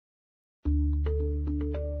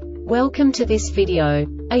Welcome to this video.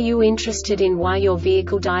 Are you interested in why your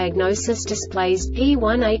vehicle diagnosis displays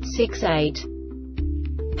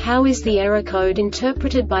P1868? How is the error code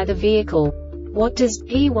interpreted by the vehicle? What does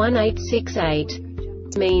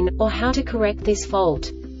P1868 mean, or how to correct this fault?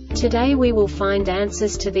 Today we will find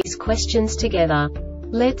answers to these questions together.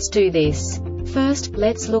 Let's do this. First,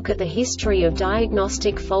 let's look at the history of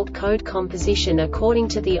diagnostic fault code composition according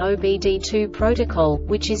to the OBD2 protocol,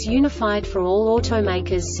 which is unified for all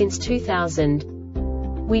automakers since 2000.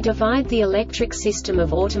 We divide the electric system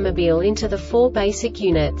of automobile into the four basic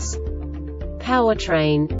units: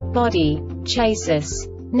 powertrain, body, chassis,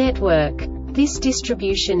 network. This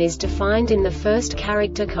distribution is defined in the first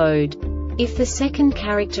character code. If the second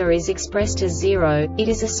character is expressed as 0, it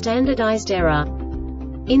is a standardized error.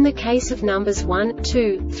 In the case of numbers 1,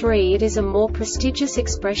 2, 3, it is a more prestigious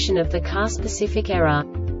expression of the car-specific error.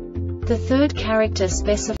 The third character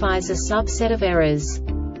specifies a subset of errors.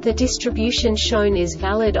 The distribution shown is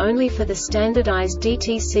valid only for the standardized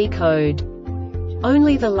DTC code.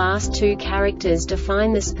 Only the last two characters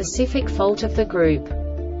define the specific fault of the group.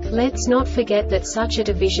 Let's not forget that such a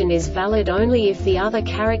division is valid only if the other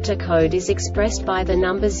character code is expressed by the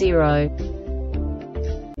number 0.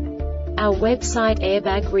 Our website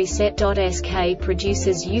airbagreset.sk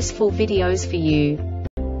produces useful videos for you.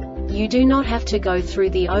 You do not have to go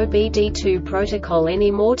through the OBD2 protocol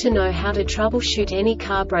anymore to know how to troubleshoot any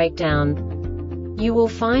car breakdown. You will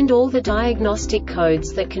find all the diagnostic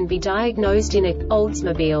codes that can be diagnosed in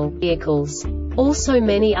Oldsmobile vehicles. Also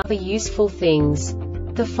many other useful things.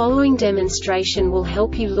 The following demonstration will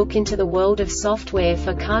help you look into the world of software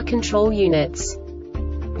for car control units.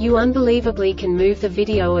 You unbelievably can move the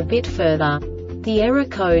video a bit further. The error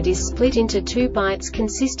code is split into 2 bytes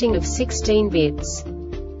consisting of 16 bits.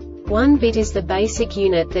 1 bit is the basic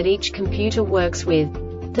unit that each computer works with.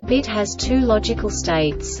 The bit has 2 logical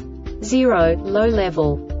states: 0, low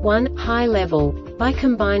level, 1, high level. By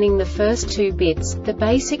combining the first 2 bits, the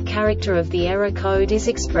basic character of the error code is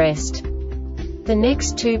expressed. The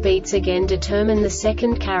next 2 beats again determine the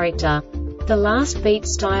second character. The last beat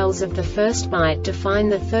styles of the first byte define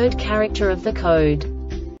the third character of the code.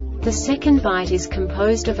 The second byte is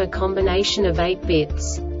composed of a combination of 8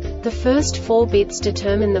 bits. The first 4 bits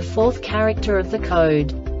determine the fourth character of the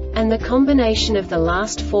code. And the combination of the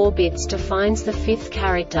last 4 bits defines the fifth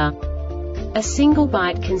character. A single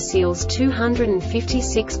byte conceals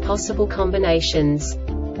 256 possible combinations.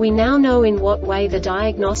 We now know in what way the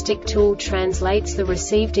diagnostic tool translates the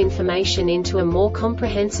received information into a more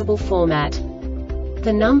comprehensible format.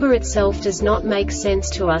 The number itself does not make sense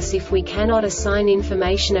to us if we cannot assign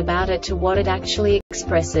information about it to what it actually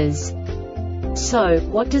expresses. So,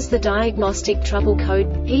 what does the diagnostic trouble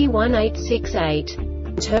code P1868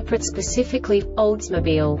 interpret specifically for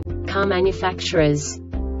Oldsmobile car manufacturers?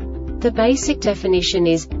 The basic definition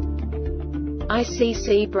is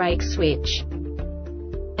ICC Brake Switch.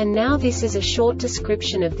 And now this is a short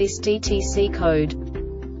description of this DTC code.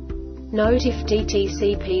 Note: if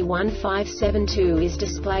DTC P1572 is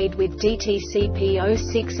displayed with DTC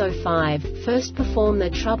P0605, first perform the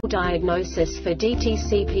trouble diagnosis for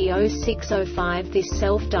DTC P0605 This.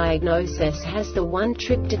 Self-diagnosis has the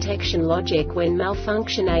one-trip detection logic. When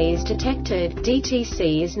malfunction A is detected,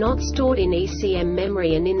 DTC is not stored in ECM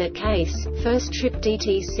memory, and in that case, first trip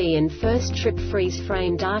DTC and first trip freeze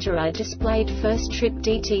frame data are displayed. First trip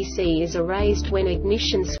DTC is erased when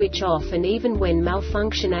ignition switch off, and even when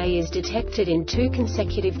malfunction A is detected in 2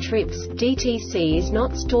 consecutive trips, DTC is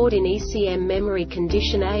not stored in ECM memory.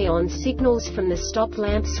 Condition A on signals from the stop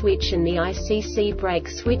lamp switch and the ICC brake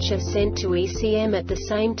switch are sent to ECM at the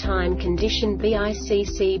same time. Condition B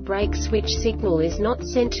ICC brake switch signal is not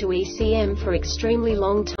sent to ECM for extremely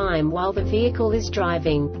long time while the vehicle is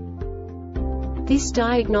driving. This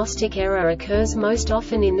diagnostic error occurs most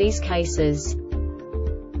often in these cases: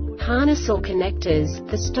 harness or connectors,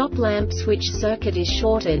 the stop lamp switch circuit is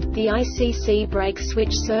shorted, the ICC brake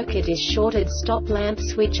switch circuit is shorted, stop lamp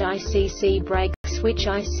switch ICC brake switch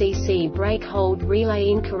ICC brake hold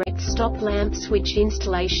relay incorrect, stop lamp switch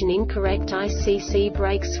installation incorrect, ICC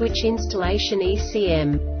brake switch installation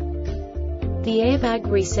ECM. The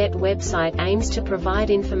Airbag Reset website aims to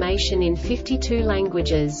provide information in 52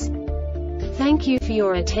 languages. Thank you for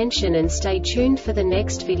your attention and stay tuned for the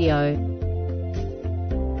next video.